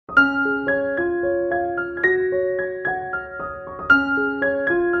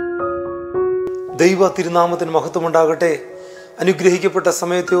ദൈവ തിരുനാമത്തിന് മഹത്വമുണ്ടാകട്ടെ. അനുഗ്രഹിക്കപ്പെട്ട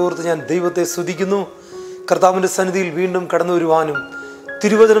സമയത്തെ ഓർത്ത് ഞാൻ ദൈവത്തെ സ്തുതിക്കുന്നു. കർത്താവിൻ്റെ സന്നിധിയിൽ വീണ്ടും കടന്നു വരുവാനും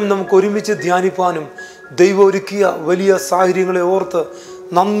തിരുവചനം നമുക്ക് ഒരുമിച്ച് ധ്യാനിപ്പാനും ദൈവം ഒരുക്കിയ വലിയ സാഹചര്യങ്ങളെ ഓർത്ത്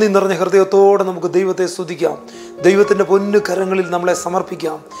നന്ദി നിറഞ്ഞ ഹൃദയത്തോടെ നമുക്ക് ദൈവത്തെ സ്തുതിക്കാം. ദൈവത്തിൻ്റെ പൊന്നു കരങ്ങളിൽ നമ്മളെ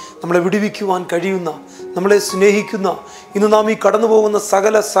സമർപ്പിക്കാം. നമ്മളെ വിടുവിക്കുവാൻ കഴിയുന്ന, നമ്മളെ സ്നേഹിക്കുന്ന, ഇന്ന് നാം ഈ കടന്നു പോകുന്ന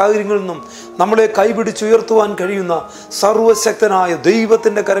സകല സാഹചര്യങ്ങളിൽ നിന്നും നമ്മളെ കൈപിടിച്ചുയർത്തുവാൻ കഴിയുന്ന സർവശക്തനായ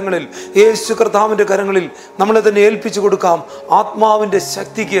ദൈവത്തിൻ്റെ കരങ്ങളിൽ, യേശു കർത്താവിൻ്റെ കരങ്ങളിൽ നമ്മളെ തന്നെ ഏൽപ്പിച്ചു കൊടുക്കാം. ആത്മാവിൻ്റെ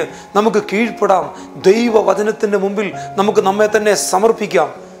ശക്തിക്ക് നമുക്ക് കീഴ്പ്പെടാം. ദൈവവചനത്തിൻ്റെ മുമ്പിൽ നമുക്ക് നമ്മെ തന്നെ സമർപ്പിക്കാം.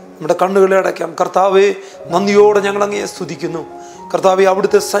 നമ്മുടെ കണ്ണുകളെ അടയ്ക്കാം. കർത്താവെ, നന്ദിയോടെ ഞങ്ങൾ അങ്ങയെ സ്തുതിക്കുന്നു. കർത്താവെ,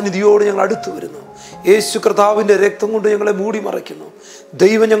 അവിടുത്തെ സന്നിധിയോട് ഞങ്ങൾ അടുത്തു വരുന്നു. യേശു കർത്താവിൻ്റെ രക്തം കൊണ്ട് ഞങ്ങളെ മൂടി മറയ്ക്കുന്നു.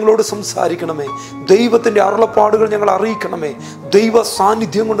 ദൈവം ഞങ്ങളോട് സംസാരിക്കണമേ. ദൈവത്തിൻ്റെ അരുളപ്പാടുകൾ ഞങ്ങൾ അറിയിക്കണമേ. ദൈവ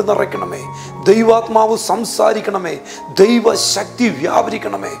സാന്നിധ്യം കൊണ്ട് നിറയ്ക്കണമേ. ദൈവാത്മാവ് സംസാരിക്കണമേ. ദൈവശക്തി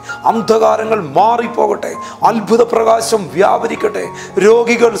വ്യാപരിക്കണമേ. അന്ധകാരങ്ങൾ മാറിപ്പോകട്ടെ. അത്ഭുത പ്രകാശം വ്യാപരിക്കട്ടെ.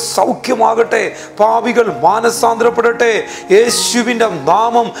 രോഗികൾ സൗഖ്യമാകട്ടെ. പാപികൾ മാനസാന്തരപ്പെടട്ടെ. യേശുവിൻ്റെ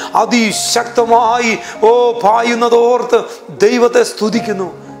നാമം അതിശക്തമായി പായുന്നതോർത്ത് ദൈവത്തെ സ്തുതിക്കുന്നു.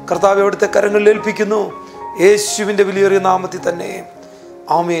 കർത്താവ് അവിടുത്തെ കരങ്ങളിൽ ഏൽപ്പിക്കുന്നു. യേശുവിൻ്റെ വിലയേറിയ നാമത്തിൽ തന്നെ.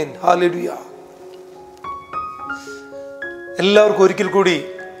 ആമേൻ. ഹല്ലേലൂയ. എല്ലാവർക്കും ഒരിക്കൽ കൂടി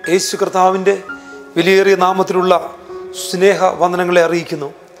യേശു കർത്താവിൻ്റെ വിലയേറിയ നാമത്തിലുള്ള സ്നേഹ വന്ദനങ്ങളെ അറിയിക്കുന്നു.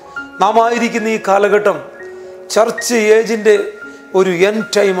 നാം ആയിരിക്കുന്ന ഈ കാലഘട്ടം ചർച്ച് ഏജിൻ്റെ ഒരു എൻഡ്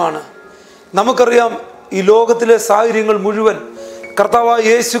ടൈമാണ്. നമുക്കറിയാം, ഈ ലോകത്തിലെ സാഹചര്യങ്ങൾ മുഴുവൻ കർത്താവായ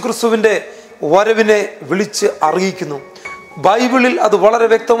യേശു ക്രിസ്തുവിൻ്റെ വരവിനെ വിളിച്ച് അറിയിക്കുന്നു. ബൈബിളിൽ അത് വളരെ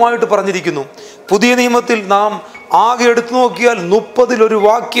വ്യക്തമായിട്ട് പറഞ്ഞിരിക്കുന്നു. പുതിയ നിയമത്തിൽ നാം ആകെ എടുത്തു നോക്കിയാൽ 30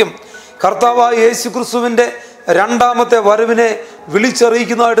 വാക്യം കർത്താവായ യേശു ക്രിസ്തുവിൻ്റെ രണ്ടാമത്തെ വരവിനെ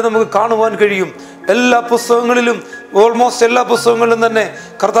വിളിച്ചറിയിക്കുന്നതായിട്ട് നമുക്ക് കാണുവാൻ കഴിയും. എല്ലാ പുസ്തകങ്ങളിലും, ഓൾമോസ്റ്റ് എല്ലാ പുസ്തകങ്ങളിലും തന്നെ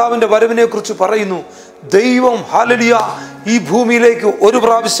കർത്താവിൻ്റെ വരവിനെ കുറിച്ച് പറയുന്നു. ദൈവം ഹല്ലേലൂയ ഈ ഭൂമിയിലേക്ക് ഒരു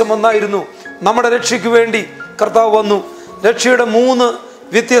പ്രാവശ്യം വന്നായിരുന്നു. നമ്മുടെ രക്ഷയ്ക്ക് വേണ്ടി കർത്താവ് വന്നു. രക്ഷയുടെ 3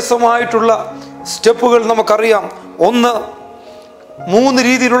 വ്യത്യസ്തമായിട്ടുള്ള സ്റ്റെപ്പുകൾ നമുക്കറിയാം. ഒന്ന്, 3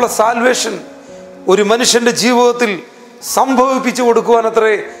 രീതിയിലുള്ള സാൽവേഷൻ ഒരു മനുഷ്യൻ്റെ ജീവിതത്തിൽ സംഭവിപ്പിച്ചു കൊടുക്കുവാൻ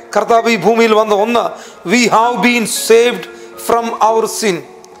അത്രേ കർത്താവ് ഈ ഭൂമിയിൽ വന്ന. ഒന്ന്, we have been saved from our sin.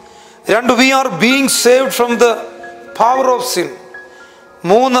 2, V are being saved from the power of sin.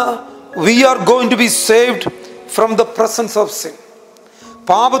 3, V are going to B saved from the presence of sin.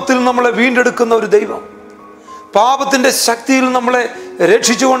 പാപത്തിൽ നമ്മളെ വീണ്ടെടുക്കുന്ന ഒരു ദൈവം, പാപത്തിൻ്റെ ശക്തിയിൽ നമ്മളെ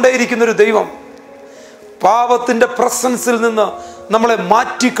രക്ഷിച്ചുകൊണ്ടേയിരിക്കുന്ന ഒരു ദൈവം, പാപത്തിൻ്റെ പ്രസൻസിൽ നിന്ന് നമ്മളെ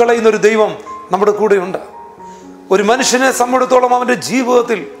മാറ്റിക്കളയുന്ന ഒരു ദൈവം നമ്മുടെ കൂടെയുണ്ട്. ഒരു മനുഷ്യനെ സംബന്ധിച്ചിടത്തോളം അവൻ്റെ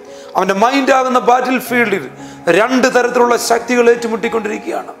ജീവിതത്തിൽ, അവൻ്റെ മൈൻഡാകുന്ന ബാറ്റിൽ ഫീൽഡിൽ 2 തരത്തിലുള്ള ശക്തികൾ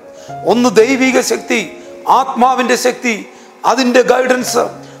ഏറ്റുമുട്ടിക്കൊണ്ടിരിക്കുകയാണ്. ഒന്ന് ദൈവിക ശക്തി, ആത്മാവിൻ്റെ ശക്തി, അതിൻ്റെ ഗൈഡൻസ്,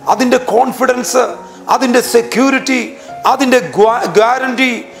 അതിൻ്റെ കോൺഫിഡൻസ്, അതിൻ്റെ സെക്യൂരിറ്റി, അതിൻ്റെ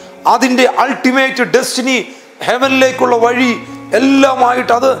ഗ്യാരണ്ടി, അതിൻ്റെ അൾട്ടിമേറ്റ് ഡെസ്റ്റിനി, ഹെവനിലേക്കുള്ള വഴി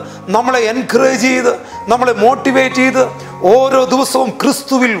എല്ലാമായിട്ട് അത് നമ്മളെ എൻകറേജ് ചെയ്ത്, നമ്മളെ മോട്ടിവേറ്റ് ചെയ്ത്, ഓരോ ദിവസവും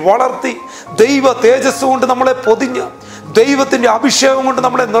ക്രിസ്തുവിൽ വളർത്തി, ദൈവ തേജസ് കൊണ്ട് നമ്മളെ പൊതിഞ്ഞ്, ദൈവത്തിൻ്റെ അഭിഷേകം കൊണ്ട്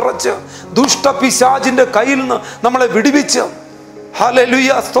നമ്മളെ നിറച്ച്, ദുഷ്ടപിശാചിൻ്റെ കയ്യിൽ നിന്ന് നമ്മളെ വിടുവിച്ച്,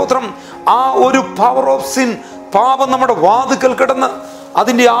 ഹല്ലേലൂയ സ്തോത്രം, ആ ഒരു പവർ ഓഫ് സിൻ, പാപം നമ്മുടെ വാതിക്കൽ കിടന്ന്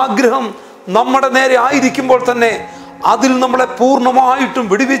അതിൻ്റെ ആഗ്രഹം നമ്മുടെ നേരെ ആയിരിക്കുമ്പോൾ തന്നെ അതിൽ നമ്മളെ പൂർണ്ണമായിട്ടും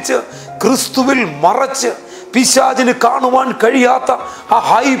വിടുവിച്ച്, ക്രിസ്തുവിൽ മറച്ച്, പിശാചിന് കാണുവാൻ കഴിയാത്ത ആ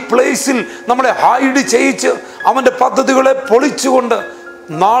ഹൈ പ്ലേസിൽ നമ്മളെ ഹൈഡ് ചെയ്യിച്ച്, അവൻ്റെ പദ്ധതികളെ പൊളിച്ചുകൊണ്ട്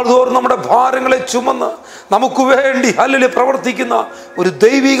നാൾതോറും നമ്മുടെ ഭാരങ്ങളെ ചുമന്ന് നമുക്ക് വേണ്ടി ഹല്ലേലൂയ പ്രവർത്തിക്കുന്ന ഒരു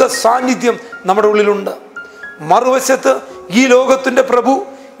ദൈവിക സാന്നിധ്യം നമ്മുടെ ഉള്ളിലുണ്ട്. മറുവശത്ത് ഈ ലോകത്തിൻ്റെ പ്രഭു,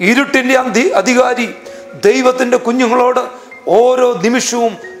 ഇരുട്ടിൻ്റെ അധികാരി, ദൈവത്തിൻ്റെ കുഞ്ഞുങ്ങളോട് ഓരോ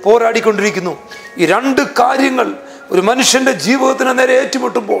നിമിഷവും പോരാടിക്കൊണ്ടിരിക്കുന്നു. ഈ 2 കാര്യങ്ങൾ ഒരു മനുഷ്യൻ്റെ ജീവിതത്തിന് നേരെ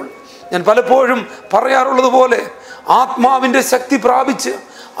ഏറ്റുമുട്ടുമ്പോൾ, ഞാൻ പലപ്പോഴും പറയാറുള്ളത് പോലെ, ആത്മാവിൻ്റെ ശക്തി പ്രാപിച്ച്,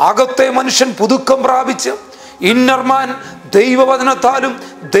 അകത്തെ മനുഷ്യൻ പുതുക്കം പ്രാപിച്ച്, ഇന്നർമാൻ ദൈവവചനത്താലും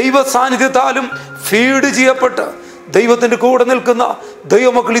ദൈവ സാന്നിധ്യത്താലും ഫീഡ് ചെയ്യപ്പെട്ട് ദൈവത്തിൻ്റെ കൂടെ നിൽക്കുന്ന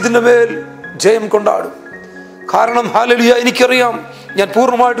ദൈവമക്കൾ ഇതിൻ്റെ മേൽ ജയം കൊണ്ടാടും. കാരണം ഹല്ലേലൂയ, എനിക്കറിയാം, ഞാൻ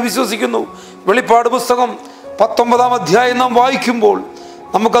പൂർണ്ണമായിട്ട് വിശ്വസിക്കുന്നു. വെളിപ്പാട് പുസ്തകം 19-ാം അധ്യായം നാം വായിക്കുമ്പോൾ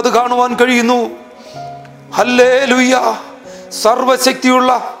നമുക്കത് കാണുവാൻ കഴിയുന്നു. ഹല്ലേലൂയ,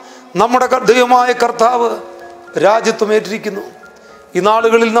 സർവശക്തിയുള്ള നമ്മുടെ ദൈവമായ കർത്താവ് രാജ്യത്വം ഏറ്റിരിക്കുന്നു. ഈ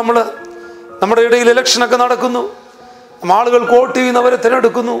നാളുകളിൽ നമ്മുടെ ഇടയിൽ ഇലക്ഷനൊക്കെ നടക്കുന്നു. ആളുകൾ വോട്ട് ചെയ്യുന്നവരെ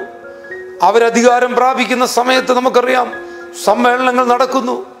തിരഞ്ഞെടുക്കുന്നു. അവരധികാരം പ്രാപിക്കുന്ന സമയത്ത് നമുക്കറിയാം, സമ്മേളനങ്ങൾ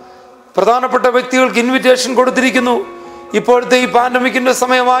നടക്കുന്നു. പ്രധാനപ്പെട്ട വ്യക്തികൾക്ക് ഇൻവിറ്റേഷൻ കൊടുത്തിരിക്കുന്നു. ഇപ്പോഴത്തെ ഈ പാൻഡമിക്കിൻ്റെ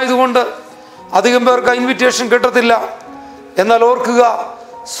സമയമായതുകൊണ്ട് അധികം പേർക്ക് ഇൻവിറ്റേഷൻ കിട്ടത്തില്ല. എന്നാൽ ഓർക്കുക,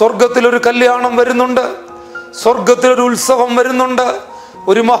 സ്വർഗത്തിലൊരു കല്യാണം വരുന്നുണ്ട്, സ്വർഗത്തിലൊരു ഉത്സവം വരുന്നുണ്ട്,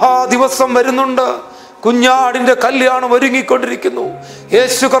 ഒരു മഹാദിവസം വരുന്നുണ്ട്. കുഞ്ഞാടിന്റെ കല്യാണം ഒരുങ്ങിക്കൊണ്ടിരിക്കുന്നു.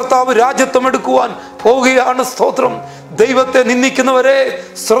 യേശു കർത്താവ് രാജ്യത്വം എടുക്കുവാൻ പോവുകയാണ്. സ്തോത്രം. ദൈവത്തെ നിന്ദിക്കുന്നവരെ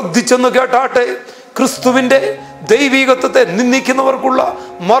ശ്രദ്ധിച്ചെന്ന് കേട്ടാട്ടെ. ക്രിസ്തുവിന്റെ ദൈവീകത്വത്തെ നിന്ദിക്കുന്നവർക്കുള്ള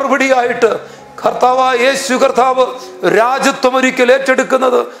മറുപടിയായിട്ട് കർത്താവായ യേശു കർത്താവ് രാജ്യത്വം ഒരിക്കൽ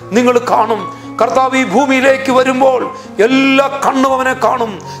ഏറ്റെടുക്കുന്നത് നിങ്ങൾ കാണും. കർത്താവ് ഈ ഭൂമിയിലേക്ക് വരുമ്പോൾ എല്ലാ കണ്ണും അവനെ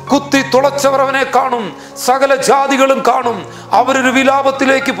കാണും. കുത്തി തുളച്ചവർ അവനെ കാണും. സകല ജാതികളും കാണും. അവരൊരു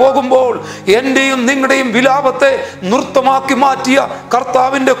വിലാപത്തിലേക്ക് പോകുമ്പോൾ എന്റെയും നിങ്ങളുടെയും വിലാപത്തെ നൃത്തമാക്കി മാറ്റിയ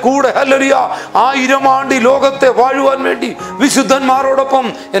കർത്താവിന്റെ കൂടെ ഹല്ലേലൂയ 1000 ആണ്ട് ലോകത്തെ വാഴുവാൻ വേണ്ടി വിശുദ്ധന്മാരോടൊപ്പം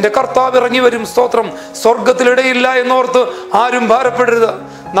എൻ്റെ കർത്താവ് ഇറങ്ങി വരും. സ്തോത്രം. സ്വർഗത്തിലിടയില്ല എന്നോർത്ത് ആരും ഭാരപ്പെടരുത്.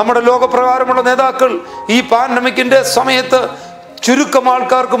 നമ്മുടെ ലോകപ്രകാരമുള്ള നേതാക്കൾ ഈ പാൻഡമിക്കിന്റെ സമയത്ത് ചുരുക്കം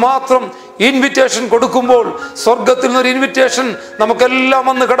ആൾക്കാർക്ക് മാത്രം ഇൻവിറ്റേഷൻ കൊടുക്കുമ്പോൾ സ്വർഗത്തിൽ നിന്നൊരു ഇൻവിറ്റേഷൻ നമുക്കെല്ലാം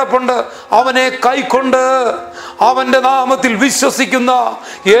വന്ന് കിടപ്പുണ്ട്. അവനെ കൈക്കൊണ്ട് അവന്റെ നാമത്തിൽ വിശ്വസിക്കുന്ന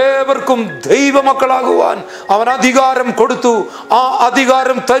ഏവർക്കും ദൈവമക്കളാകുവാൻ അവൻ അധികാരം കൊടുത്തു. ആ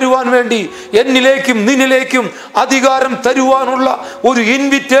അധികാരം തരുവാൻ വേണ്ടി എന്നിലേക്കും നിന്നിലേക്കും അധികാരം തരുവാനുള്ള ഒരു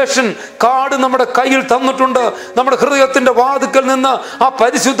ഇൻവിറ്റേഷൻ കാർഡ് നമ്മുടെ കയ്യിൽ തന്നിട്ടുണ്ട്. നമ്മുടെ ഹൃദയത്തിന്റെ വാതിക്കൽ നിന്ന് ആ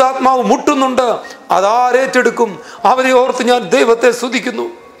പരിശുദ്ധാത്മാവ് മുട്ടുന്നുണ്ട്. അതാരേറ്റെടുക്കും? അവരെ ഓർത്ത് ഞാൻ ദൈവത്തെ സ്തുതിക്കുന്നു.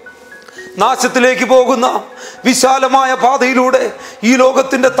 നാശത്തിലേക്ക് പോകുന്ന വിശാലമായ പാതയിലൂടെ ഈ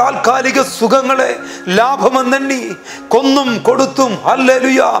ലോകത്തിന്റെ താൽക്കാലിക സുഖങ്ങളെ ലാഭമെന്നെണ്ണി കൊന്നും കൊടുത്തും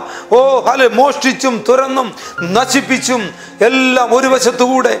ഹല്ലേലൂയ മോഷ്ടിച്ചും തുരന്നും നശിപ്പിച്ചും എല്ലാം ഒരു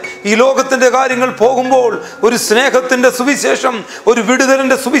വശത്തുകൂടെ ഈ ലോകത്തിന്റെ കാര്യങ്ങൾ പോകുമ്പോൾ ഒരു സ്നേഹത്തിന്റെ സുവിശേഷം, ഒരു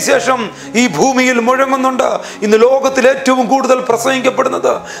വിടുതലിന്റെ സുവിശേഷം ഈ ഭൂമിയിൽ മുഴങ്ങുന്നുണ്ട്. ഇന്ന് ലോകത്തിൽ ഏറ്റവും കൂടുതൽ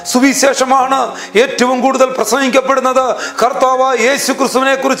പ്രസംഗിക്കപ്പെടുന്നത് സുവിശേഷമാണ്. ഏറ്റവും കൂടുതൽ പ്രസംഗിക്കപ്പെടുന്നത് കർത്താവായ യേശു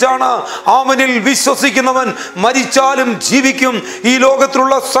ക്രിസ്തുവിനെ കുറിച്ചാണ്. അവനിൽ വിശ്വസിക്കുന്നവൻ മരിച്ചാലും ജീവിക്കും. ഈ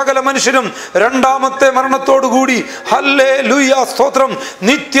ലോകത്തിലുള്ള സകല മനുഷ്യരും രണ്ടാമത്തെ മരണത്തോടുകൂടി ഹല്ലേലൂയ സ്തോത്രം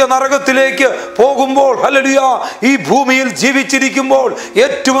നിത്യ നരകത്തിലേക്ക് പോകുമ്പോൾ ഹല്ലേലൂയ ഈ ഭൂമിയിൽ ജീവിച്ചിരിക്കുമ്പോൾ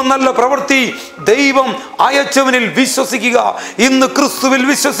ഏറ്റവും നല്ല പ്രവൃത്തി ദൈവം അയച്ചവനിൽ വിശ്വസിക്കുക. ഇന്ന് ക്രിസ്തുവിൽ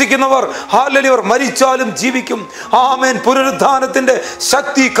വിശ്വസിക്കുന്നവർ ഹല്ലേലൂയ മരിച്ചാലും ജീവിക്കും. ആമേൻ. പുനരുദ്ധാനത്തിന്റെ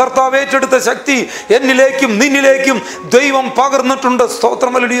ശക്തി, കർത്താവ് ഏറ്റെടുത്ത ശക്തി എന്നിലേക്കും നിന്നിലേക്കും ദൈവം പകർന്നിട്ടുണ്ട്.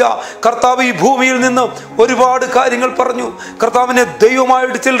 സ്തോത്രം. ഹല്ലേലൂയ. കർത്താവ് ഈ ഭൂമിയിൽ നിന്ന് ഒരുപാട് കാര്യങ്ങൾ പറഞ്ഞു. കർത്താവിനെ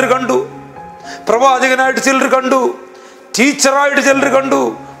ദൈവമായിട്ട് ചിലർ കണ്ടു, പ്രവാചകനായിട്ട് ചിലർ കണ്ടു, ടീച്ചറായിട്ട് ചിലർ കണ്ടു.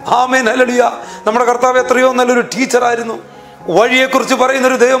 ആമേൻ. ഹല്ലേലൂയ. നമ്മുടെ കർത്താവ് എത്രയോ നല്ലൊരു ടീച്ചറായിരുന്നു. വഴിയെക്കുറിച്ച്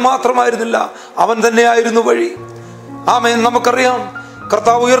പറയുന്നൊരു ദൈവം മാത്രമായിരുന്നില്ല, അവൻ തന്നെയായിരുന്നു വഴി. ആമേൻ. നമുക്കറിയാം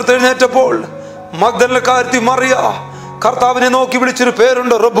കർത്താവ് ഉയർത്തെഴുന്നേറ്റപ്പോൾ മഗ്ദലക്കാരത്തി മറിയ കർത്താവിനെ നോക്കി വിളിച്ചൊരു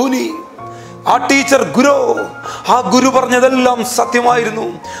പേരുണ്ട്, റബ്ബൂനി. ആ ടീച്ചർ ഗുരു. ആ ഗുരു പറഞ്ഞതെല്ലാം സത്യമായിരുന്നു.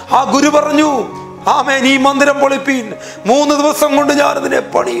 ആ ഗുരു പറഞ്ഞു, ആമേൻ, ഈ മന്ദിരം പൊളിപ്പീൻ, 3 ദിവസം കൊണ്ട് ഞാനതിനെ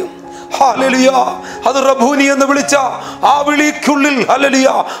പണിയും. ഹല്ലേലൂയ. അത് റബ്ബൂനി എന്ന് വിളിച്ച ആ വിളിക്കുള്ളിൽ ഹല്ലേലൂയ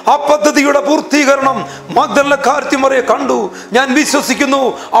ആ പദ്ധതിയുടെ പൂർത്തീകരണം മഗ്ദലക്കാരത്തി മറിയ കണ്ടു. ഞാൻ വിശ്വസിക്കുന്നു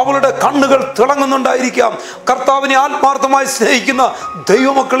അവളുടെ കണ്ണുകൾ തിളങ്ങുന്നുണ്ടായിരിക്കാം. കർത്താവിനെ ആത്മാർത്ഥമായി സ്നേഹിക്കുന്ന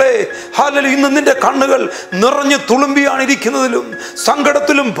ദൈവമക്കളെ ഹല്ലേലൂയ, ഇന്ന് നിന്റെ കണ്ണുകൾ നിറഞ്ഞു തുളുമ്പിയാണ് ഇരിക്കുന്നതിലും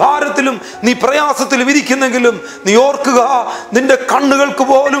സങ്കടത്തിലും ഭാരത്തിലും നീ പ്രയാസത്തിലും ഇരിക്കുന്നെങ്കിലും നീ ഓർക്കുക, നിന്റെ കണ്ണുകൾക്ക്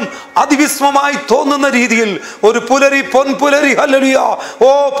പോലും അതിവിസ്മമായി തോന്നുന്ന രീതിയിൽ ഒരു പുലരി, പൊൻപുലരി ഹല്ലേലൂയ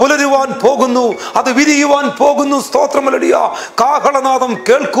പുലരുവാൻ പോകുന്നു. അത് വിരിയുവാൻ പോകുന്നു. സ്തോത്രം. ഹല്ലേലൂയ. കാഹളനാദം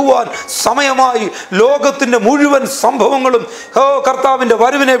കേൾക്കുവാൻ സമയമായി. ലോകത്തിന്റെ മുഴുവൻ സംഭവങ്ങളും കർത്താവിന്റെ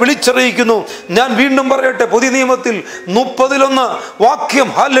വരവിനെ വിളിച്ചറിയിക്കുന്നു. ഞാൻ വീണ്ടും പറയട്ടെ, പുതിയ നിയമത്തിൽ 30-1 വാക്യം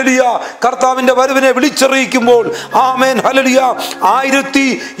ഹല്ലേലൂയ കർത്താവിന്റെ വരവിനെ വിളിച്ചറിയിക്കുമ്പോൾ ആമേൻ ഹല്ലേലൂയ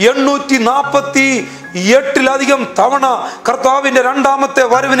 1848 തവണ കർത്താവിന്റെ രണ്ടാമത്തെ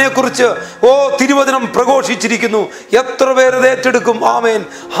വരവിനെ കുറിച്ച് തിരുവചനം പ്രഘോഷിച്ചിരിക്കുന്നു. എത്ര പേരത് ഏറ്റെടുക്കും? ആമേൻ.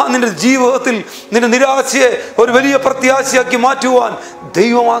 നിന്റെ ജീവിതത്തിൽ നിന്റെ നിരാശയെ ഒരു വലിയ പ്രത്യാശയാക്കി മാറ്റുവാൻ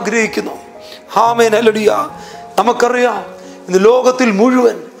ദൈവം ആഗ്രഹിക്കുന്നു. ആമേൻ. ഹല്ലേലൂയ. നമുക്കറിയാം ഇന്ന് ലോകത്തിൽ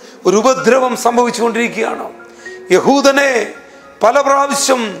മുഴുവൻ ഒരു ഉപദ്രവം സംഭവിച്ചുകൊണ്ടിരിക്കുകയാണ്. യഹൂദനെ പല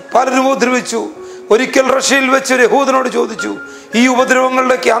പ്രാവശ്യം പലരും ഉപദ്രവിച്ചു. ഒരിക്കൽ റഷ്യയിൽ വെച്ച് ഒരു യഹൂദനോട് ചോദിച്ചു, ഈ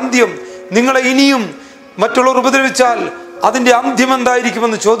ഉപദ്രവങ്ങളുടെയൊക്കെ അന്ത്യം, നിങ്ങളെ ഇനിയും മറ്റുള്ളവർ ഉപദ്രവിച്ചാൽ അതിൻ്റെ അന്ത്യം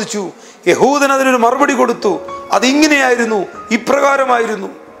എന്തായിരിക്കുമെന്ന് ചോദിച്ചു. യഹൂദൻ അതിനൊരു മറുപടി കൊടുത്തു. അതിങ്ങനെയായിരുന്നു, ഇപ്രകാരമായിരുന്നു.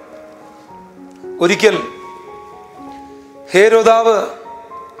 ഒരിക്കൽ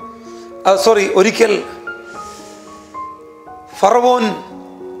ഒരിക്കൽ ഫറവോൻ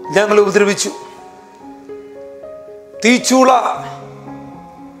ഞങ്ങളെ ഉപദ്രവിച്ചു. തീച്ചൂള,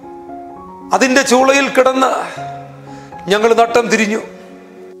 അതിൻ്റെ ചൂളയിൽ കിടന്ന് ഞങ്ങൾ നട്ടം തിരിഞ്ഞു.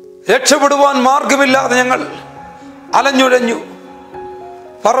 രക്ഷപ്പെടുവാൻ മാർഗമില്ലാതെ ഞങ്ങൾ അലഞ്ഞുഴഞ്ഞു.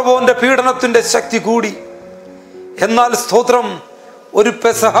 ഫറവോന്റെ പീഡനത്തിന്റെ ശക്തി കൂടി. എന്നാൽ സ്തോത്രം, ഒരു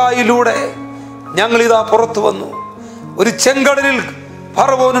പെസഹായിലൂടെ ഞങ്ങളിതാ പുറത്തു വന്നു. ഒരു ചെങ്കടലിൽ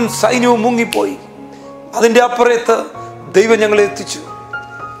ഫറവോനും സൈന്യവും മുങ്ങിപ്പോയി. അതിൻ്റെ അപ്പുറത്ത് ദൈവം ഞങ്ങളെ എത്തിച്ചു.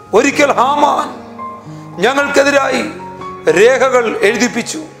 ഒരിക്കൽ ഹാമാൻ ഞങ്ങൾക്കെതിരായി രേഖകൾ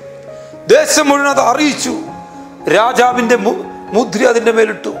എഴുതിപ്പിച്ചു. ദേശം മുഴുവൻ അത് അറിയിച്ചു. രാജാവിൻ്റെ മുദ്ര അതിൻ്റെ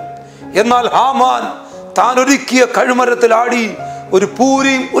മേലിട്ടു. എന്നാൽ ഹാമാൻ താൻ ഒരുക്കിയ കഴുമരത്തിലാടി ഒരു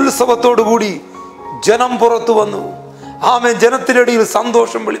പൂരീം ഉത്സവത്തോടുകൂടി ജനം പുറത്തു വന്നു. ആമേൻ. ജനത്തിനിടയിൽ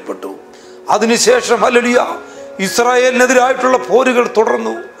സന്തോഷം വെളിപ്പെട്ടു. അതിനുശേഷം ഹല്ലേലൂയ ഇസ്രായേലിനെതിരായിട്ടുള്ള പോരുകൾ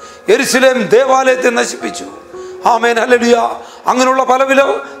തുടർന്നു. യെരുശലേം ദേവാലയത്തെ നശിപ്പിച്ചു. ആമേൻ. ഹല്ലേലൂയ. അങ്ങനെയുള്ള പല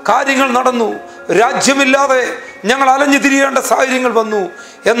കാര്യങ്ങൾ നടന്നു. രാജ്യമില്ലാതെ ഞങ്ങൾ അലഞ്ഞു തിരിയേണ്ട സാഹചര്യങ്ങൾ വന്നു.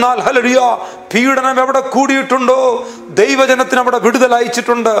 എന്നാൽ ഹല്ലേലൂയ പീഡനം എവിടെ കൂടിയിട്ടുണ്ടോ ദൈവജനത്തിന് അവിടെ വിടുതൽ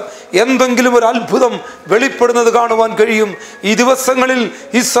അയച്ചിട്ടുണ്ട്. എന്തെങ്കിലും ഒരു അത്ഭുതം വെളിപ്പെടുന്നത് കാണുവാൻ കഴിയും. ഈ ദിവസങ്ങളിൽ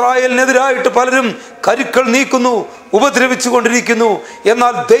ഇസ്രായേലിനെതിരായിട്ട് പലരും കരുക്കൾ നീക്കുന്നു, ഉപദ്രവിച്ചു കൊണ്ടിരിക്കുന്നു.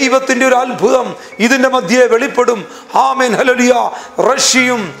 എന്നാൽ ദൈവത്തിൻ്റെ ഒരു അത്ഭുതം ഇതിൻ്റെ മധ്യേ വെളിപ്പെടും. ആമേൻ. ഹല്ലേലൂയ.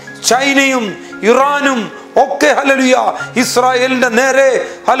 റഷ്യയും ചൈനയും ഇറാനും ഒക്കെ ഹല്ലേലൂയ ഇസ്രായേലിന്റെ നേരെ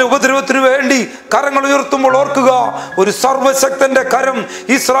ഉപദ്രവത്തിന് വേണ്ടി കരങ്ങൾ ഉയർത്തുമ്പോൾ ഓർക്കുക, ഒരു സർവശക്തന്റെ കരം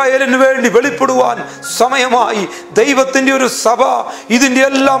ഇസ്രായേലിന് വേണ്ടി വെളിപ്പെടുവാൻ സമയമായി. ദൈവത്തിന്റെ ഒരു സഭ ഇതിന്റെ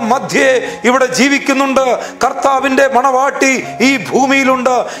എല്ലാം മധ്യേ ഇവിടെ ജീവിക്കുന്നുണ്ട്. കർത്താവിന്റെ മണവാട്ടി ഈ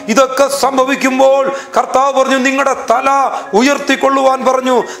ഭൂമിയിലുണ്ട്. ഇതൊക്കെ സംഭവിക്കുമ്പോൾ കർത്താവ് പറഞ്ഞു, നിങ്ങളുടെ തല ഉയർത്തിക്കൊള്ളുവാൻ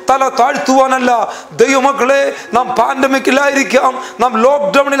പറഞ്ഞു, തല താഴ്ത്തുവാനല്ല. ദൈവമക്കളെ, നാം പാൻഡമിക്കിലായിരിക്കാം, നാം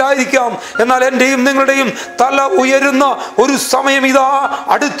ലോക്ക്ഡൌണിലായിരിക്കാം, എന്നാൽ എന്റെയും നിങ്ങളുടെയും തല ഉയരുന്ന ഒരു സമയം ഇതാ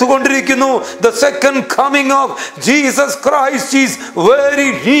അടുത്തുകൊണ്ടിരിക്കുന്നു. The second coming of Jesus Christ is very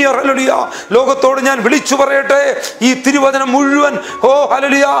near. Hallelujah. ലോകത്തോട് ഞാൻ വിളിച്ചു പറയട്ടെ, ഈ തിരുവചനം മുഴുവൻ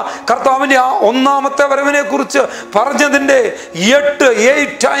കർത്താവിന്റെ ആ ഒന്നാമത്തെ വരവിനെ കുറിച്ച് പറഞ്ഞതിന്റെ 8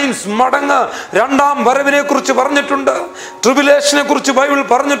 ടൈംസ് മടങ്ങ് രണ്ടാം വരവിനെ കുറിച്ച് പറഞ്ഞിട്ടുണ്ട്. ട്രിബുലേഷനെ കുറിച്ച് ബൈബിൾ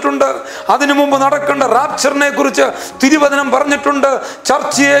പറഞ്ഞിട്ടുണ്ട്. അതിനു മുമ്പ് നടക്കേണ്ട റാപ്ചറിനെ കുറിച്ച് തിരുവചനം പറഞ്ഞിട്ടുണ്ട്.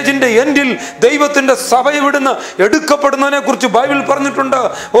 ചർച്ച് ഏജിന്റെ എൻഡിൽ ദൈവത്തിന്റെ സഭ ഇവിടുന്ന് എടുക്കപ്പെടുന്നതിനെ കുറിച്ച് ബൈബിൾ പറഞ്ഞിട്ടുണ്ട്.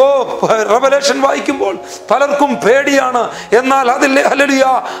 റെവലേഷൻ വായിക്കുമ്പോൾ പലർക്കും പേടിയാണ്. എന്നാൽ അതില്ലേ ഹല്ലേലൂയ,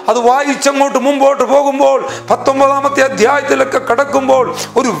 അത് വായിച്ചങ്ങോട്ട് മുമ്പോട്ട് പോകുമ്പോൾ 19-ാമത്തെ അധ്യായത്തിലൊക്കെ കടക്കുമ്പോൾ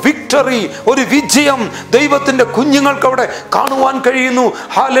ഒരു വിക്ടറി, ഒരു വിജയം ദൈവത്തിന്റെ കുഞ്ഞുങ്ങൾക്ക് അവിടെ കാണുവാൻ കഴിയുന്നു.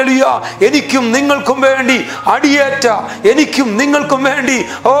 ഹല്ലേലൂയ. എനിക്കും നിങ്ങൾക്കും വേണ്ടി അടിയേറ്റ, എനിക്കും നിങ്ങൾക്കും വേണ്ടി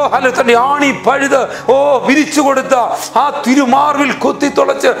തന്റെ ആണി പഴുത് വിരിച്ചു കൊടുത്ത ആ തിരുമാർവിൽ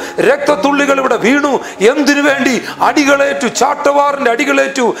കുത്തിത്തുളച്ച് രക്തത്തുള്ളികൾ ഇവിടെ വീണു. എന്തിനു വേണ്ടി? അടികളേറ്റു, ചാട്ടവാറിന്റെ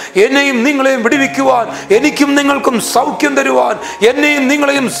അടികളേറ്റു. എന്നെയും നിങ്ങളെയും വിടുവിക്കുവാൻ, എനിക്കും നിങ്ങൾക്കും സൗഖ്യം തരുവാൻ, എന്നെയും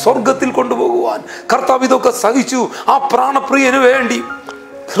നിങ്ങളെയും സ്വർഗത്തിൽ കൊണ്ടുപോകുവാൻ കർത്താവ് ഇതൊക്കെ സഹിച്ചു. ആ പ്രാണപ്രിയന് വേണ്ടി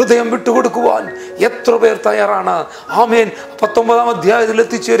ഹൃദയം വിട്ടുകൊടുക്കുവാൻ എത്ര പേർ തയ്യാറാണ്? ആമേൻ. 19-ാം അധ്യായത്തിൽ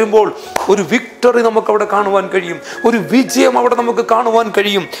എത്തിച്ചേരുമ്പോൾ ഒരു വിക്ടറി നമുക്ക് അവിടെ കാണുവാൻ കഴിയും, ഒരു വിജയം അവിടെ നമുക്ക് കാണുവാൻ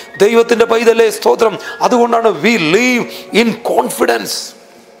കഴിയും. ദൈവത്തിന്റെ പൈതലേ സ്തോത്രം. അതുകൊണ്ടാണ് വി ലീവ് ഇൻ കോൺഫിഡൻസ്.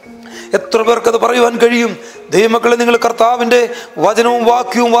 എത്ര പേർക്കത് പറയുവാൻ കഴിയും? ദൈവമക്കളെ, നിങ്ങൾ കർത്താവിൻ്റെ വചനവും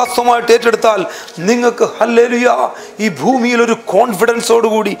വാക്യവും വാസ്തവമായിട്ട് ഏറ്റെടുത്താൽ നിങ്ങൾക്ക് ഹല്ലേലൂയ ഈ ഭൂമിയിൽ ഒരു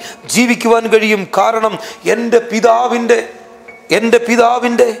കോൺഫിഡൻസോടുകൂടി ജീവിക്കുവാൻ കഴിയും. കാരണം എൻ്റെ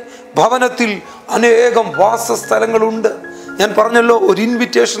പിതാവിൻ്റെ ഭവനത്തിൽ അനേകം വാസസ്ഥലങ്ങളുണ്ട്. ഞാൻ പറഞ്ഞല്ലോ, ഒരു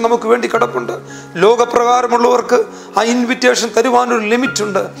ഇൻവിറ്റേഷൻ നമുക്ക് വേണ്ടി കിടപ്പുണ്ട്. ലോകപ്രകാരമുള്ളവർക്ക് ആ ഇൻവിറ്റേഷൻ തരുവാനൊരു ലിമിറ്റ്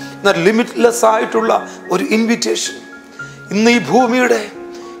ഉണ്ട്. എന്നാൽ ലിമിറ്റ്ലെസ് ആയിട്ടുള്ള ഒരു ഇൻവിറ്റേഷൻ ഇന്ന് ഈ ഭൂമിയുടെ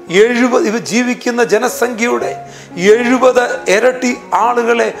 70 ജീവിക്കുന്ന ജനസംഖ്യയുടെ 70 ഇരട്ടി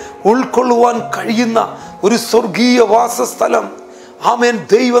ആളുകളെ ഉൾക്കൊള്ളുവാൻ കഴിയുന്ന ഒരു സ്വർഗീയ വാസസ്ഥലം ആമേൻ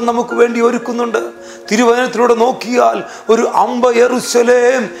ദൈവം നമുക്ക് വേണ്ടി ഒരുക്കുന്നുണ്ട്. തിരുവചനത്തിലൂടെ നോക്കിയാൽ ഒരു അമ്പ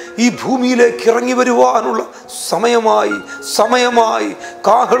യെരൂശലേം ഈ ഭൂമിയിലേക്ക് ഇറങ്ങി വരുവാനുള്ള സമയമായി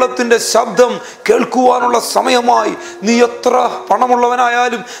കാഹളത്തിൻ്റെ ശബ്ദം കേൾക്കുവാനുള്ള സമയമായി. നീ എത്ര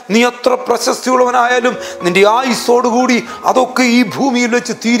പണമുള്ളവനായാലും, നീ എത്ര പ്രശസ്തിയുള്ളവനായാലും, നിന്റെ ആയുസ്സോടുകൂടി അതൊക്കെ ഈ ഭൂമിയിൽ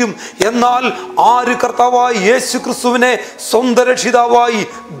വെച്ച് തീരും. എന്നാൽ ആര് കർത്താവായി യേശു ക്രിസ്തുവിനെ സ്വന്തം രക്ഷിതാവായി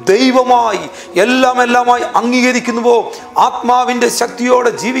ദൈവമായി എല്ലാമായി അംഗീകരിക്കുന്നുവോ, ആത്മാവിൻ്റെ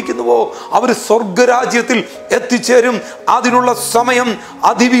ശക്തിയോടെ ജീവിക്കുന്നുവോ, അവർ സ്വർഗരാജ്യത്തിൽ എത്തിച്ചേരും. അതിനുള്ള സമയം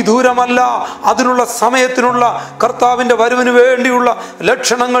അതിവിദൂരമല്ല. അതിനുള്ള സമയത്തിനുള്ള കർത്താവിൻ്റെ വരവിന് വേണ്ടിയുള്ള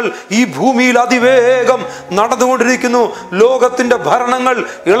ലക്ഷണങ്ങൾ ഈ ഭൂമിയിൽ അതിവേഗം നടന്നുകൊണ്ടിരിക്കുന്നു. ലോകത്തിൻ്റെ ഭരണങ്ങൾ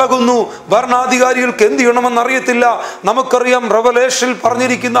ഇളകുന്നു. ഭരണാധികാരികൾക്ക് എന്ത് ചെയ്യണമെന്ന് അറിയത്തില്ല. നമുക്കറിയാം, റെവലേഷനിൽ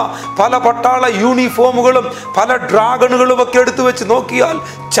പറഞ്ഞിരിക്കുന്ന പല പട്ടാള യൂണിഫോമുകളും പല ഡ്രാഗണുകളും ഒക്കെ എടുത്തു വെച്ച് നോക്കിയാൽ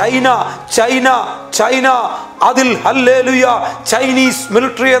ചൈന അതിൽ ഹല്ലേലൂയ ചൈനീസ്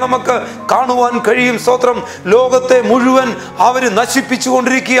മിലിറ്ററിയെ നമുക്ക് കാണുവാൻ കഴിയും. സ്തോത്രം. ലോകത്തെ മുഴുവൻ അവർ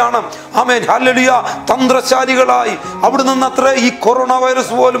നശിപ്പിച്ചുകൊണ്ടിരിക്കുകയാണ്. ആമേൻ, ഹല്ലേലൂയ. തന്ത്രശാലികളായി അവിടെ നിന്ന് അത്ര ഈ കൊറോണ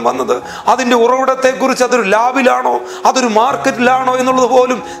വൈറസ് പോലും വന്നത്. അതിൻ്റെ ഉറവിടത്തെക്കുറിച്ച് അതൊരു ലാബിലാണോ അതൊരു മാർക്കറ്റിലാണോ എന്നുള്ളത്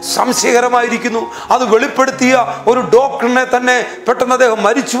പോലും സംശയകരമായിരിക്കുന്നു. അത് വെളിപ്പെടുത്തിയ ഒരു ഡോക്ടറിനെ തന്നെ പെട്ടെന്ന് അദ്ദേഹം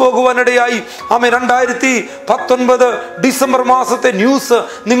മരിച്ചു പോകുവാനിടയായി. ആമേൻ. 2019 ഡിസംബർ മാസത്തെ ന്യൂസ്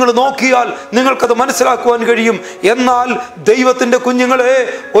നിങ്ങൾ നോക്കിയാൽ നിങ്ങൾക്കത് മനസ്സിലാക്കുവാൻ കഴിയും. എന്നാൽ ദൈവത്തിൻ്റെ കുഞ്ഞുങ്ങളെ,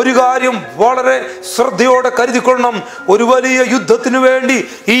 ഒരു കാര്യം വളരെ ശ്രദ്ധയോടെ കരുതിക്കൊള്ളണം. ഒരു വലിയ യുദ്ധത്തിന് വേണ്ടി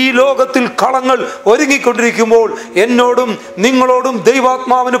ഈ ലോകത്തിൽ കളങ്ങൾ ഒരുങ്ങിക്കൊണ്ടിരിക്കുമ്പോൾ എന്നോടും നിങ്ങളോടും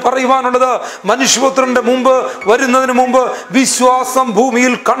ദൈവാത്മാവിന് പറയുവാനുള്ളത്, മനുഷ്യപുത്രന്റെ മുമ്പ് വരുന്നതിന് മുമ്പ് വിശ്വാസം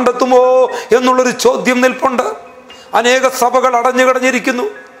ഭൂമിയിൽ കണ്ടെത്തുമോ എന്നുള്ളൊരു ചോദ്യം നിൽപ്പുണ്ട്. അനേക സഭകൾ അടഞ്ഞു കടഞ്ഞിരിക്കുന്നു.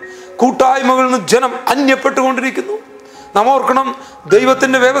 കൂട്ടായ്മകളിൽ നിന്ന് ജനം അന്യപ്പെട്ടുകൊണ്ടിരിക്കുന്നു. നാം ഓർക്കണം,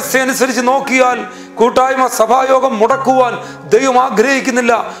 ദൈവത്തിൻ്റെ വ്യവസ്ഥ അനുസരിച്ച് നോക്കിയാൽ കൂട്ടായ്മ സഭായോഗം മുടക്കുവാൻ ദൈവം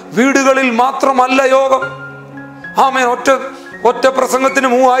ആഗ്രഹിക്കുന്നില്ല. വീടുകളിൽ മാത്രമല്ല യോഗം. ആമേൻ. ഒറ്റ പ്രസംഗത്തിന്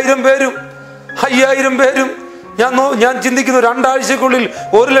 3000 പേരും 5000 പേരും. ഞാൻ ചിന്തിക്കുന്നു 2 ആഴ്ചക്കുള്ളിൽ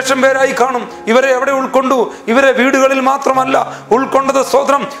 1,00,000 പേരായി കാണും. ഇവരെ എവിടെ ഉൾക്കൊണ്ടു? ഇവരെ വീടുകളിൽ മാത്രമല്ല ഉൾക്കൊണ്ടത്.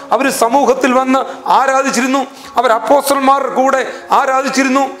 സ്തോത്രം. അവർ സമൂഹത്തിൽ വന്ന് ആരാധിച്ചിരുന്നു. അവർ അപ്പോസ്തലന്മാരുടെ കൂടെ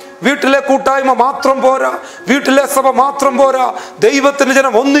ആരാധിച്ചിരുന്നു. വീട്ടിലെ കൂട്ടായ്മ മാത്രം പോരാ, വീട്ടിലെ സഭ മാത്രം പോരാ. ദൈവത്തിന്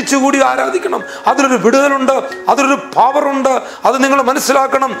ജനം ഒന്നിച്ചുകൂടി ആരാധിക്കണം. അതിലൊരു വിടുതലുണ്ട്, അതിലൊരു പവറുണ്ട്. അത് നിങ്ങൾ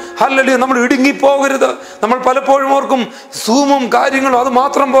മനസ്സിലാക്കണം. ഹല്ലേലൂയ. നമ്മൾ ഇടുങ്ങിപ്പോകരുത്. നമ്മൾ പലപ്പോഴും ഓർക്കും സൂമും കാര്യങ്ങളും അത്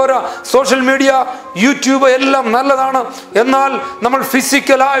മാത്രം പോരാ. സോഷ്യൽ മീഡിയ, യൂട്യൂബ് എല്ലാം നല്ലതാണ്. എന്നാൽ നമ്മൾ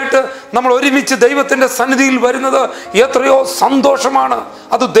ഫിസിക്കലായിട്ട് നമ്മൾ ഒരുമിച്ച് ദൈവത്തിൻ്റെ സന്നിധിയിൽ വരുന്നത് എത്രയോ സന്തോഷമാണ്.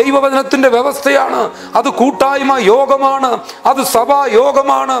 അത് ദൈവവചനത്തിൻ്റെ വ്യവസ്ഥയാണ്. അത് കൂട്ടായ്മ യോഗമാണ്. അത് സഭാ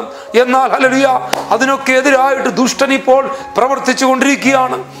യോഗമാണ്. എന്നാൽ ഹല്ലേലൂയ, അതിനൊക്കെ എതിരായിട്ട് ദുഷ്ടൻ ഇപ്പോൾ പ്രവർത്തിച്ചു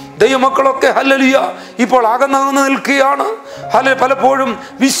കൊണ്ടിരിക്കുകയാണ്. ദൈവമക്കളൊക്കെ ഹല്ലേലൂയ ഇപ്പോൾ അകന്നകന്ന് നിൽക്കുകയാണ്. പലപ്പോഴും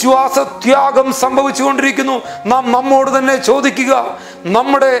വിശ്വാസത്യാഗം സംഭവിച്ചുകൊണ്ടിരിക്കുന്നു. നാം നമ്മോട് തന്നെ ചോദിക്കുക,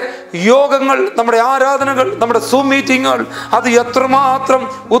 നമ്മുടെ യോഗങ്ങൾ, നമ്മുടെ ആരാധനകൾ, നമ്മുടെ സൂം മീറ്റിങ്ങുകൾ അത് എത്രമാത്രം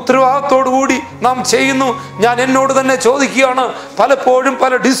ഉത്തരവാദിത്തോടുകൂടി നാം ചെയ്യുന്നു? ഞാൻ എന്നോട് തന്നെ ചോദിക്കുകയാണ്. പലപ്പോഴും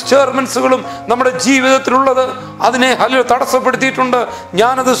പല ഡിസ്റ്റർബൻസുകളും നമ്മുടെ ജീവിതത്തിലുള്ളത് അതിനെ തടസ്സപ്പെടുത്തിയിട്ടുണ്ട്.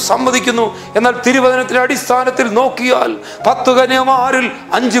 ഞാനത് സമ്മതിക്കുന്നു. എന്നാൽ തിരുവചനത്തിന്റെ അടിസ്ഥാനത്തിൽ നോക്കിയാൽ 10 കന്യകമാരിൽ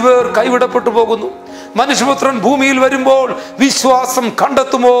 5 പേർ കൈവിടപ്പെട്ടു പോകുന്നു. മനുഷ്യപുത്രൻ ഭൂമിയിൽ വരുമ്പോൾ വിശ്വാസം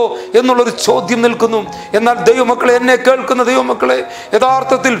കണ്ടെത്തുമോ എന്നുള്ളൊരു ചോദ്യം നിൽക്കുന്നു. എന്നാൽ ദൈവമക്കളെ, എന്നെ കേൾക്കുന്ന ദൈവമക്കളെ,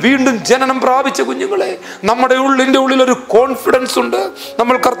 യഥാർത്ഥത്തിൽ വീണ്ടും ജനനം പ്രാപിച്ച കുഞ്ഞുങ്ങളെ, നമ്മുടെ ഉള്ളിൽ ഒരു കോൺഫിഡൻസ് ഉണ്ട്.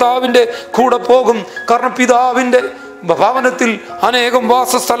 നമ്മൾ കർത്താവിൻ്റെ കൂടെ പോകും. കാരണം പിതാവിൻ്റെ ഭവനത്തിൽ അനേകം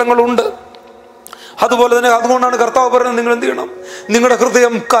വാസസ്ഥലങ്ങളുണ്ട്. അതുപോലെ തന്നെ അതുകൊണ്ടാണ് കർത്താവ് പറയുന്നത്, നിങ്ങൾ എന്ത് ചെയ്യണം? നിങ്ങളുടെ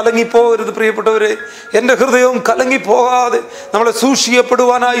ഹൃദയം കലങ്ങിപ്പോകരുത്. പ്രിയപ്പെട്ടവരെ, എൻ്റെ ഹൃദയവും കലങ്ങിപ്പോകാതെ നമ്മളെ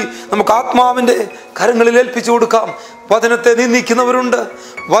സൂക്ഷിക്കപ്പെടുവാനായി നമുക്ക് ആത്മാവിൻ്റെ കരങ്ങളിൽ ഏൽപ്പിച്ചു കൊടുക്കാം. വചനത്തെ നിന്ദിക്കുന്നവരുണ്ട്,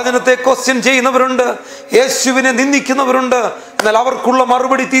 വചനത്തെ ക്വസ്റ്റ്യൻ ചെയ്യുന്നവരുണ്ട്, യേശുവിനെ നിന്ദിക്കുന്നവരുണ്ട്. എന്നാൽ അവർക്കുള്ള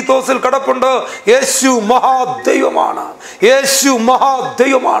മറുപടി തീത്തോസിൽ കിടപ്പുണ്ട്. യേശു മഹാദൈവമാണ്. യേശു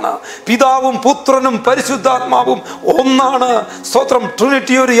മഹാദൈവമാണ്. പിതാവും പുത്രനും പരിശുദ്ധാത്മാവും ഒന്നാണ്. സ്തോത്രം.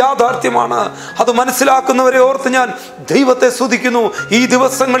 ട്രിനിറ്റി ഒരു യാഥാർത്ഥ്യമാണ്. അത് മനസ്സിലാക്കുന്നവരെ ഓർത്ത് ഞാൻ ദൈവത്തെ സ്തുതിക്കുന്നു. ഈ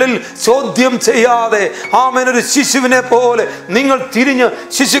ദിവസങ്ങളിൽ ചോദ്യം ചെയ്യാതെ, ആമേൻ, ഒരു ശിശുവിനെ പോലെ നിങ്ങൾ തിരിഞ്ഞ്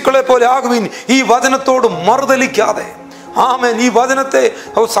ശിശുക്കളെ പോലെ ആകുവിൻ. ഈ വചനത്തോട് മറുതലിക്കാതെ. ആമേൻ. ഈ വചനത്തെ,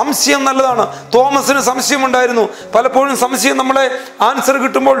 സംശയം നല്ലതാണ്. തോമസിന് സംശയമുണ്ടായിരുന്നു. പലപ്പോഴും സംശയം നമ്മളെ ആൻസർ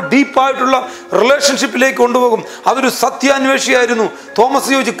കിട്ടുമ്പോൾ ഡീപ്പായിട്ടുള്ള റിലേഷൻഷിപ്പിലേക്ക് കൊണ്ടുപോകും. അതൊരു സത്യാന്വേഷിയായിരുന്നു.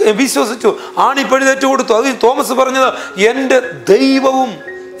 തോമസ് വിശ്വസിച്ചു, ആണിപ്പഴുതേറ്റ് കൊടുത്തു. അത് തോമസ് പറഞ്ഞത് എൻ്റെ ദൈവവും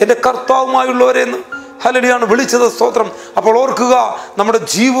എൻ്റെ കർത്താവുമായുള്ളവരെന്ന് ഹല്ലേലൂയാണ് വിളിച്ചത്. സ്തോത്രം. അപ്പോൾ ഓർക്കുക, നമ്മുടെ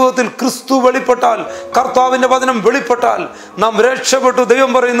ജീവിതത്തിൽ ക്രിസ്തു വെളിപ്പെട്ടാൽ, കർത്താവിൻ്റെ വചനം വെളിപ്പെട്ടാൽ നാം രക്ഷപ്പെട്ടു.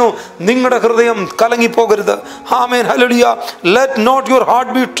 ദൈവം പറയുന്നു, നിങ്ങളുടെ ഹൃദയം കലങ്ങിപ്പോകരുത്. ആമേൻ. Hallelujah. Let not your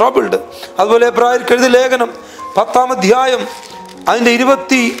heart B troubled. അതുപോലെ എബ്രായർക്ക് എഴുതിയ ലേഖനം 10-ാം അധ്യായം അതിൻ്റെ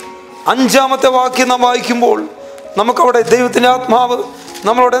 25-ാമത്തെ വാക്യം നാം വായിക്കുമ്പോൾ നമുക്കവിടെ ദൈവത്തിൻ്റെ ആത്മാവ്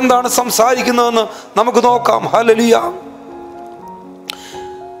നമ്മളോട് എന്താണ് സംസാരിക്കുന്നതെന്ന് നമുക്ക് നോക്കാം. ഹല്ലേലൂയ.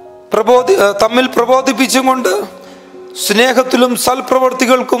 തമ്മിൽ പ്രബോധിപ്പിച്ചും കൊണ്ട് സ്നേഹത്തിലും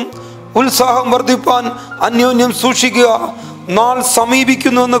സൽപ്രവർത്തികൾക്കും ഉത്സാഹം വർദ്ധിപ്പാൻ അന്യോന്യം സൂക്ഷിക്കുക. നാൾ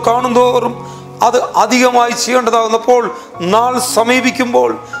സമീപിക്കുന്നുവെന്ന് കാണുന്തോറും അത് അധികമായി ചെയ്യേണ്ടതാകുന്നപ്പോൾ നാൾ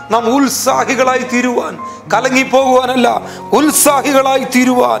സമീപിക്കുമ്പോൾ നാം ഉത്സാഹികളായി തീരുവാൻ, കലങ്ങിപ്പോകുവാനല്ല, ഉത്സാഹികളായി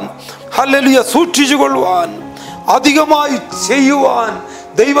തീരുവാൻ, ഹല്ലേലൂയ, സൂക്ഷിച്ചുകൊള്ളുവാൻ, അധികമായി ചെയ്യുവാൻ,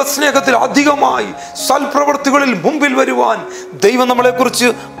 ദൈവസ്നേഹത്തിൽ അധികമായി സൽപ്രവർത്തികളിൽ മുമ്പിൽ വരുവാൻ ദൈവം നമ്മളെക്കുറിച്ച്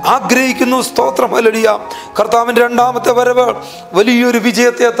ആഗ്രഹിക്കുന്നു. സ്തോത്രം. ഹല്ലേലൂയ. കർത്താവിൻ്റെ 2ാമത്തെ വരവ് വലിയൊരു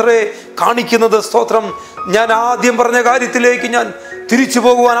വിജയത്തെ അത്രേ കാണിക്കുന്നത്. സ്തോത്രം. ഞാൻ ആദ്യം പറഞ്ഞ കാര്യത്തിലേക്ക് ഞാൻ തിരിച്ചു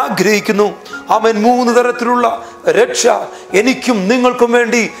പോകുവാൻ ആഗ്രഹിക്കുന്നു. ആമേൻ. 3 തരത്തിലുള്ള രക്ഷ എനിക്കും നിങ്ങൾക്കും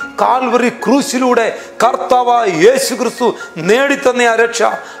വേണ്ടി കാൽവറി ക്രൂശിലൂടെ കർത്താവായ യേശു ക്രിസ്തു നേടിത്തന്ന ആ രക്ഷ.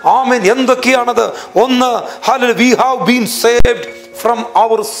 ആമേൻ. എന്തൊക്കെയാണത്? ഒന്ന്, hallelujah, we have been saved from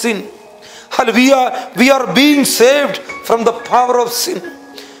our sin. Hallelujah, we are being saved from the power of sin.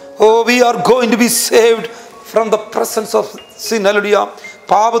 Oh, we are going to be saved from the presence of sin. Hallelujah.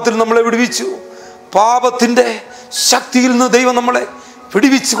 പാപത്തിൽ നമ്മളെ വിടുവിച്ചു. പാപത്തിൻ്റെ ശക്തിയിൽ നിന്ന് ദൈവം നമ്മളെ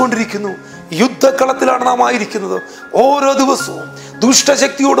വിടുവിച്ചു കൊണ്ടിരിക്കുന്നു. യുദ്ധക്കളത്തിലാണ് നാം ആയിരിക്കുന്നത്. ഓരോ ദിവസവും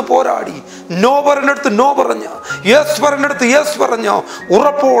ദുഷ്ടശക്തിയോട് പോരാടി നോ പറഞ്ഞെടുത്ത് നോ പറഞ്ഞ, യെസ് പറഞ്ഞെടുത്ത് യെസ് പറഞ്ഞ,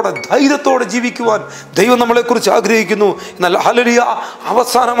 ഉറപ്പോടെ ധൈര്യത്തോടെ ജീവിക്കുവാൻ ദൈവം നമ്മളെക്കുറിച്ച് ആഗ്രഹിക്കുന്നു. എന്നാൽ ഹല്ലേലൂയ,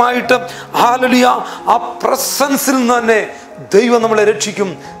 അവസാനമായിട്ട് ഹല്ലേലൂയ, ആ പ്രസൻസിൽ നിന്ന് തന്നെ ദൈവം നമ്മളെ രക്ഷിക്കും.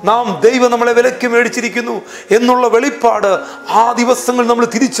 ദൈവം നമ്മളെ വിലയ്ക്ക് മേടിച്ചിരിക്കുന്നു എന്നുള്ള വെളിപ്പാട് ആ ദിവസങ്ങൾ നമ്മൾ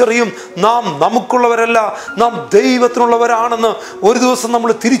തിരിച്ചറിയും. നാം നമുക്കുള്ളവരല്ല, നാം ദൈവത്തിനുള്ളവരാണെന്ന് ഒരു ദിവസം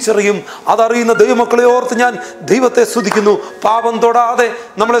നമ്മൾ തിരിച്ചറിയും. അതറിയുന്ന ദൈവമക്കളെ ഓർത്ത് ഞാൻ ദൈവത്തെ സ്തുതിക്കുന്നു. പാപം തൊടാതെ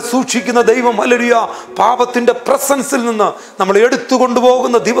നമ്മളെ സൂക്ഷിക്കുന്ന ദൈവം. ഹല്ലേലൂയ. പാപത്തിൻ്റെ പ്രസൻസിൽ നിന്ന് നമ്മളെ എടുത്തു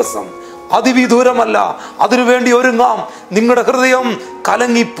കൊണ്ടുപോകുന്ന ദിവസം അതിവിദൂരമല്ല. അതിനുവേണ്ടി ഒരുങ്ങാം. നിങ്ങളുടെ ഹൃദയം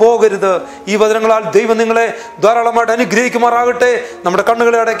കലങ്ങിപ്പോകരുത്. ഈ വചനങ്ങളാൽ ദൈവം നിങ്ങളെ ധാരാളമായിട്ട് അനുഗ്രഹിക്കുമാറാകട്ടെ. നമ്മുടെ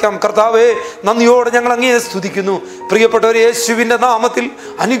കണ്ണുകളെ അടയ്ക്കാം. കർത്താവേ, നന്ദിയോടെ ഞങ്ങൾ അങ്ങയെ സ്തുതിക്കുന്നു. പ്രിയപ്പെട്ടവർ, യേശുവിൻ്റെ നാമത്തിൽ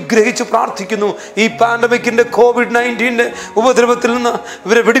അനുഗ്രഹിച്ച് പ്രാർത്ഥിക്കുന്നു. ഈ പാൻഡമിക്കിൻ്റെ COVID-19 ഉപദ്രവത്തിൽ നിന്ന്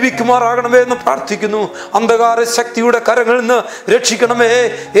ഇവരെ വിടുവിക്കുമാറാകണമേ എന്ന് പ്രാർത്ഥിക്കുന്നു. അന്ധകാര ശക്തിയുടെ കരങ്ങളിൽ നിന്ന് രക്ഷിക്കണമേ.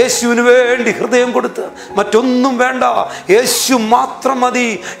 യേശുവിന് വേണ്ടി ഹൃദയം കൊടുത്ത് മറ്റൊന്നും വേണ്ട. യേശു മാത്രം മതി,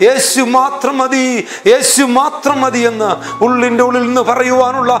 യേശു മാത്രം മതി, യേശു മാത്രം മതി എന്ന് ഉള്ളിൻ്റെ ഉള്ളിൽ നിന്ന്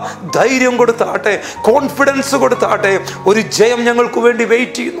പറയുവാനുള്ള ധൈര്യം കൊടുത്താട്ടെ, കോൺഫിഡൻസ് കൊടുത്താട്ടെ. ഒരു ജയം ഞങ്ങൾക്ക് വേണ്ടി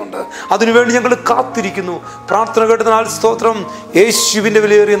വെയിറ്റ് ചെയ്യുന്നുണ്ട്. അതിനുവേണ്ടി ഞങ്ങൾ കാത്തിരിക്കുന്നു. പ്രാർത്ഥന കേട്ടതിനാൽ സ്തോത്രം. യേശുവിൻ്റെ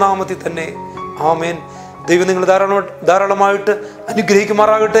വിലയേറിയ നാമത്തിൽ തന്നെ ആമേൻ. ദൈവം നിങ്ങൾ ധാരാളമായിട്ട്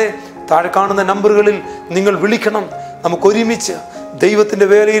അനുഗ്രഹിക്കുമാറാകട്ടെ. താഴെ കാണുന്ന നമ്പറുകളിൽ നിങ്ങൾ വിളിക്കണം. നമുക്കൊരുമിച്ച് ദൈവത്തിൻ്റെ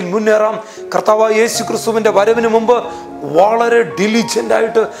വേലയിൽ മുന്നേറാം. കർത്താവായ യേശു ക്രിസ്തുവിൻ്റെ വരവിന് മുമ്പ് വളരെ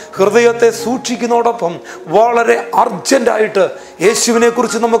ഡിലിജൻ്റായിട്ട് ഹൃദയത്തെ സൂക്ഷിക്കുന്നതോടൊപ്പം വളരെ അർജൻ്റായിട്ട് യേശുവിനെ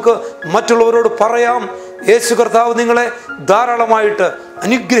കുറിച്ച് നമുക്ക് മറ്റുള്ളവരോട് പറയാം. യേശു കർത്താവ് നിങ്ങളെ ധാരാളമായിട്ട്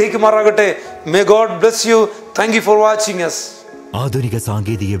അനുഗ്രഹിക്കുമാറാകട്ടെ. May God bless you. Thank you for watching us. ആധുനിക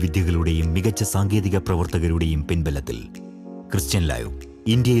സാങ്കേതിക വിദ്യകളുടെയും മികച്ച സാങ്കേതിക പ്രവർത്തകരുടെയും പിൻബലത്തിൽ ക്രിസ്ത്യൻ ലൈവ്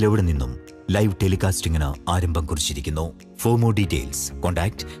ഇന്ത്യയിൽ എവിടെ നിന്നും ലൈവ് ടെലികാസ്റ്റിംഗിന് ആരംഭം കുറിച്ചിരിക്കുന്നു. For more details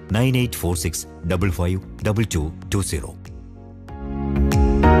contact 9846552220.